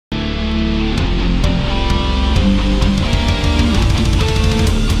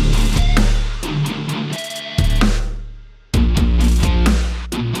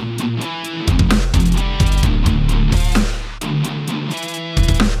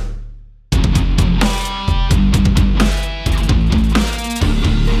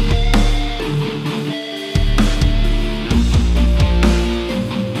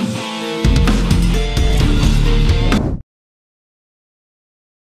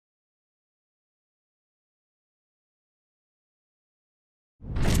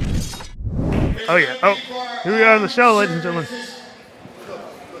Oh, yeah. Oh, here we are on the show, ladies and gentlemen.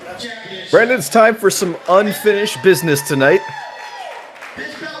 Brandon, it's time for some unfinished business tonight.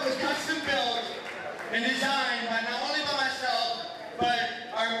 This belt was custom built and designed by not only by myself, but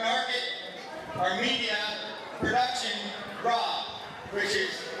our market, our media, production, Rob, which is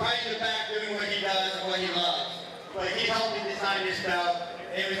right in the back doing what he does and what he loves. But he helped me design this belt,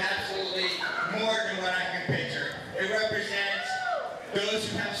 and it was absolutely more than what I can picture. It represents those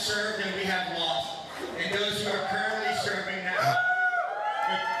who have served and we have lost, and those who are currently serving now.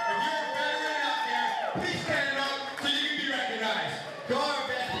 If you're a veteran out there, please stand up so you can be recognized. Go our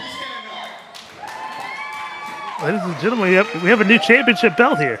best, please stand up. Ladies and gentlemen, we have a new championship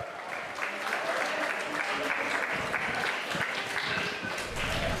belt here.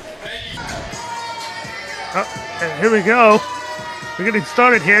 Oh, and here we go. We're getting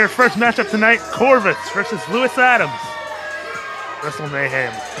started here. First matchup tonight, Corvis versus Lewis Adams.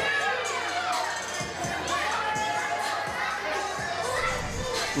 WrestleMayhem.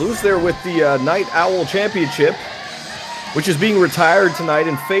 Lewis there with the Night Owl Championship, which is being retired tonight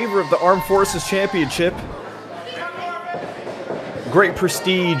in favor of the Armed Forces Championship. Great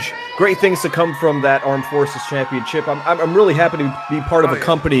prestige, great things to come from that Armed Forces Championship. I'm really happy to be part of a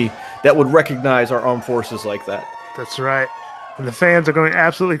company that would recognize our armed forces like that. That's right. And the fans are going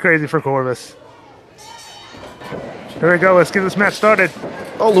absolutely crazy for Corvis. Here we go. Let's get this match started.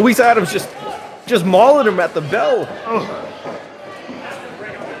 Oh, Lewis Adams just mauling him at the bell.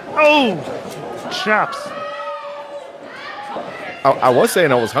 Oh, chops. I was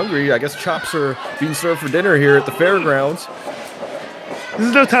saying I was hungry. I guess chops are being served for dinner here at the fairgrounds. This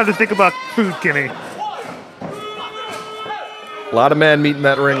is no time to think about food, Kenny. A lot of man meat in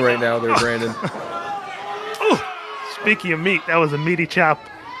that ring right now there, Brandon. Oh, speaking of meat, that was a meaty chop.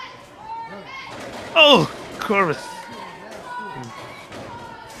 Oh, Corvis.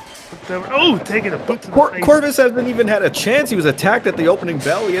 Oh, taking a boot to the face. Corvis hasn't even had a chance. He was attacked at the opening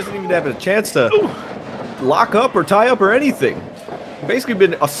bell. He hasn't even had a chance to lock up or tie up or anything. Basically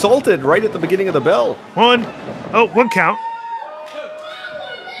been assaulted right at the beginning of the bell. One count.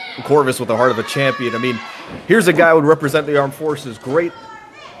 Corvis with the heart of a champion. I mean, here's a guy who would represent the armed forces. Great.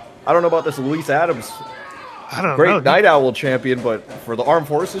 I don't know about this Lewis Adams. I don't know. Great Night Owl champion, but for the Armed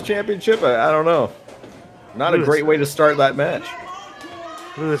Forces Championship, I don't know. Not a great way to start that match.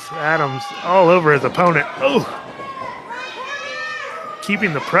 Lewis Adams all over his opponent. Oh!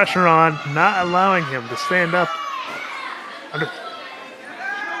 Keeping the pressure on, not allowing him to stand up.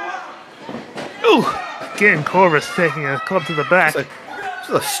 Oh! Again, Corvis taking a club to the back. Just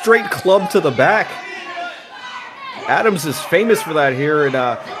a straight club to the back. Adams is famous for that here in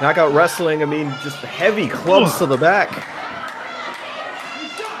Knockout Wrestling. I mean, just heavy clubs to the back.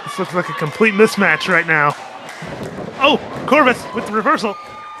 This looks like a complete mismatch right now. Oh, Corvis with the reversal.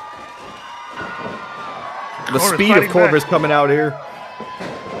 The speed of Corvis coming out here.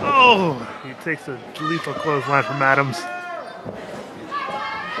 Oh, he takes a lethal clothesline from Adams.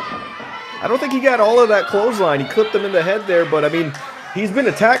 I don't think he got all of that clothesline. He clipped him in the head there, but I mean, he's been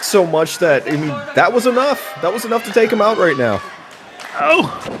attacked so much that, I mean, that was enough. That was enough to take him out right now. Oh,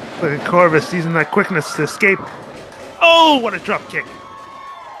 look at Corvis using that quickness to escape. Oh, what a drop kick.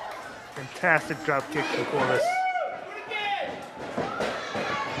 Fantastic drop kick for Corvis.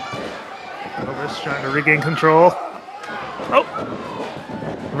 Corvis trying to regain control. Oh,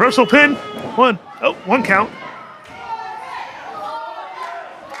 reversal pin. One count.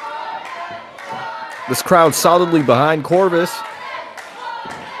 This crowd solidly behind Corvis.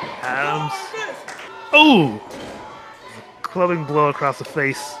 Adams. Oh! Clubbing blow across the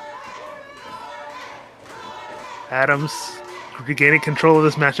face. Adams regaining control of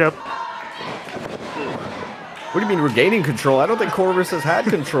this matchup. What do you mean regaining control? I don't think Corvis has had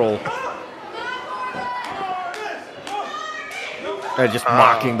control. Just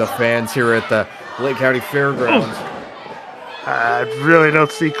mocking the fans here at the Lake County Fairgrounds. I really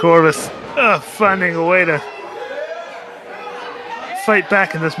don't see Corvis finding a way to fight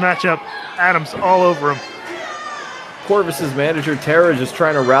back in this matchup. Adams all over him. Corvis's manager, Tara, just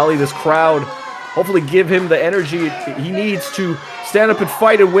trying to rally this crowd. Hopefully give him the energy he needs to stand up and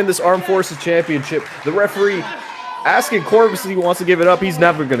fight and win this Armed Forces Championship. The referee asking Corvis if he wants to give it up. He's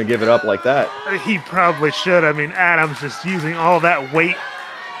never going to give it up like that. He probably should. I mean, Adams just using all that weight,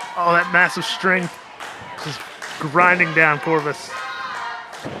 all that massive strength, just grinding down Corvis.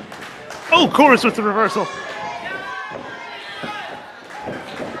 Oh, Corvis with the reversal.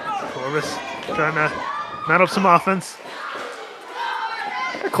 Corvis trying to mount up some offense.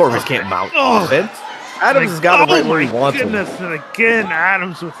 Corvis can't mount offense. Adams has got it right where he wants him. And again,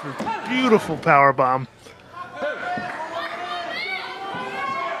 Adams with the beautiful power bomb.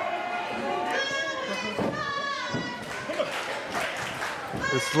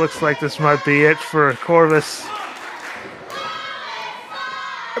 This looks like this might be it for Corvis.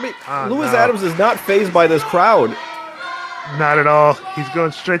 I mean, Lewis Adams is not fazed by this crowd. Not at all. He's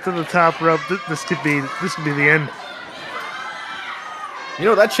going straight to the top rope. This could be the end. You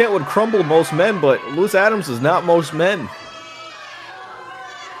know, that chant would crumble most men, but Lewis Adams is not most men.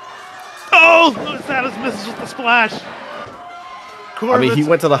 Oh, Lewis Adams misses with the splash. Corvis. I mean, he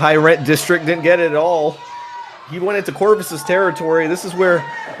went to the high rent district, didn't get it at all. He went into Corvis's territory. This is where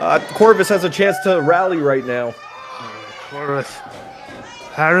Corvis has a chance to rally right now. Corvis.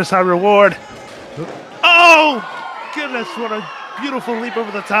 High risk, high reward. Oh, goodness, what a beautiful leap over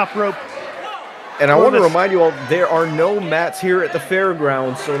the top rope. And I want to remind you all, there are no mats here at the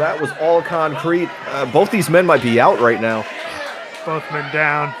fairgrounds, so that was all concrete. Both these men might be out right now. Both men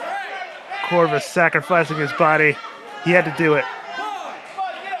down. Corvis sacrificing his body. He had to do it.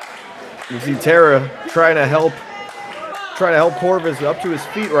 You see Tara trying to help Corvis up to his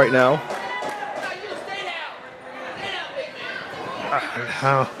feet right now.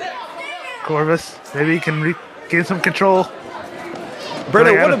 Corvis, maybe he can regain some control.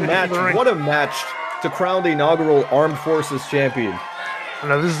 Brennan, what a match to crown the inaugural Armed Forces champion. I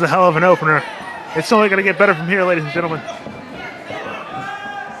know, this is a hell of an opener. It's only going to get better from here, ladies and gentlemen.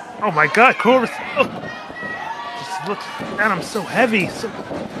 Oh my God, Corvis! Oh. Just looks at him so heavy.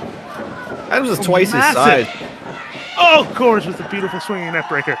 Adams is twice his size. Oh, Corvis with a beautiful swinging neck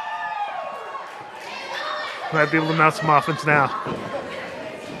breaker. Might be able to mount some offense now.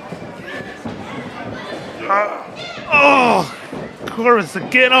 Corvis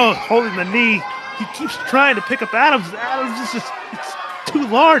again. Oh, holding the knee. He keeps trying to pick up Adams. Adams is just, it's too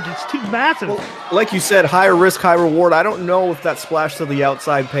large. It's too massive. Well, like you said, high risk, high reward. I don't know if that splash to the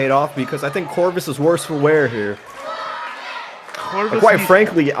outside paid off because I think Corvis is worse for wear here. Quite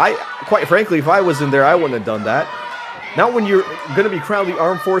frankly, if I was in there, I wouldn't have done that. Not when you're going to be crowned the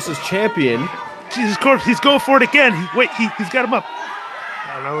Armed Forces champion. Jesus, Corvis, he's going for it again. He's got him up.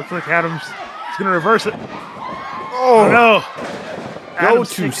 I don't know, looks like Adams is going to reverse it. Oh, no. Go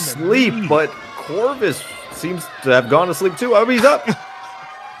to sleep, but Corvis seems to have gone to sleep too. Oh, he's up.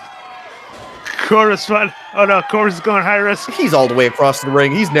 Corvis, fun. Oh, no, Corvis is going high risk. He's all the way across the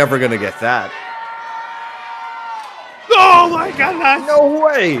ring. He's never going to get that. Oh, my God. No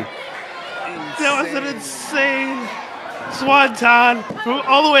way. That was an insane swanton from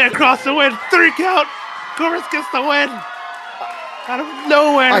all the way across the win. 3 count. Corvis gets the win. Out of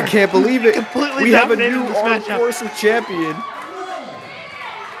nowhere. I can't believe it. Completely we have a new dominated this Armed matchup. Forces champion.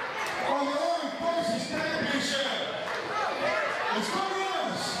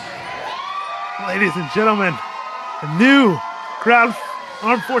 Ladies and gentlemen, a new Crown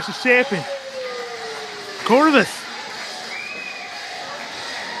Armed Forces champion, Corvis.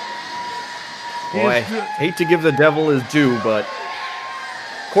 Boy, hate to give the devil his due, but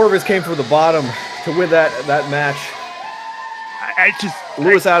Corvis came from the bottom to win that match.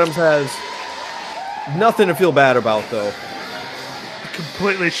 Lewis Adams has nothing to feel bad about, though.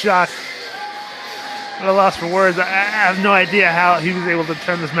 Completely shocked. At a loss for words. I have no idea how he was able to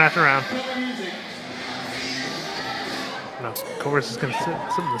turn this match around. No, Corvis is going to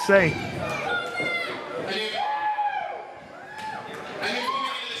have something to say. I knew going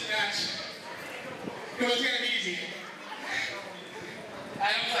into this match, it was going to be easy.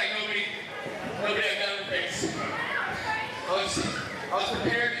 Adams like nobody I've ever faced. I was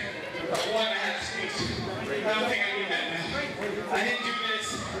prepared, but one, I had a speech. I don't think I need that now. I didn't do this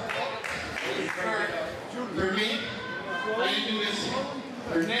for me. I didn't do this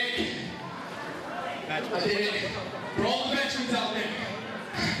for Nick. I did it for all the veterans out there.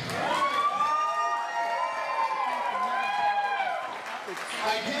 I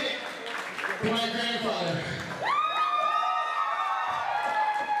did it for my grandfather.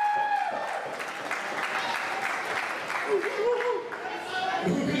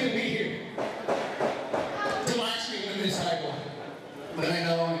 Who couldn't be here to watch me win this title? But I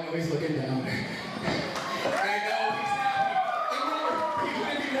know he's looking down. I know he's happy. He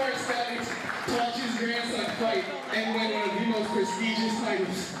couldn't be more excited to watch his grandson fight and win one of the most prestigious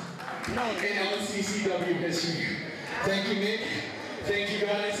titles in LCCW history. Thank you, Nick. Thank you,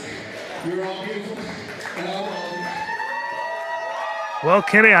 guys. You're all beautiful, and I love you. Well,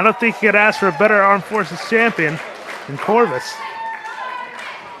 Kenny, I don't think you could ask for a better Armed Forces champion than Corvis.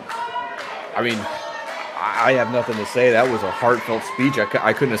 I mean, I have nothing to say. That was a heartfelt speech.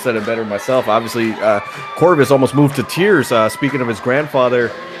 I couldn't have said it better myself. Obviously, Corvis almost moved to tears speaking of his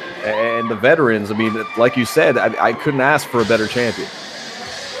grandfather and the veterans. I mean, like you said, I couldn't ask for a better champion.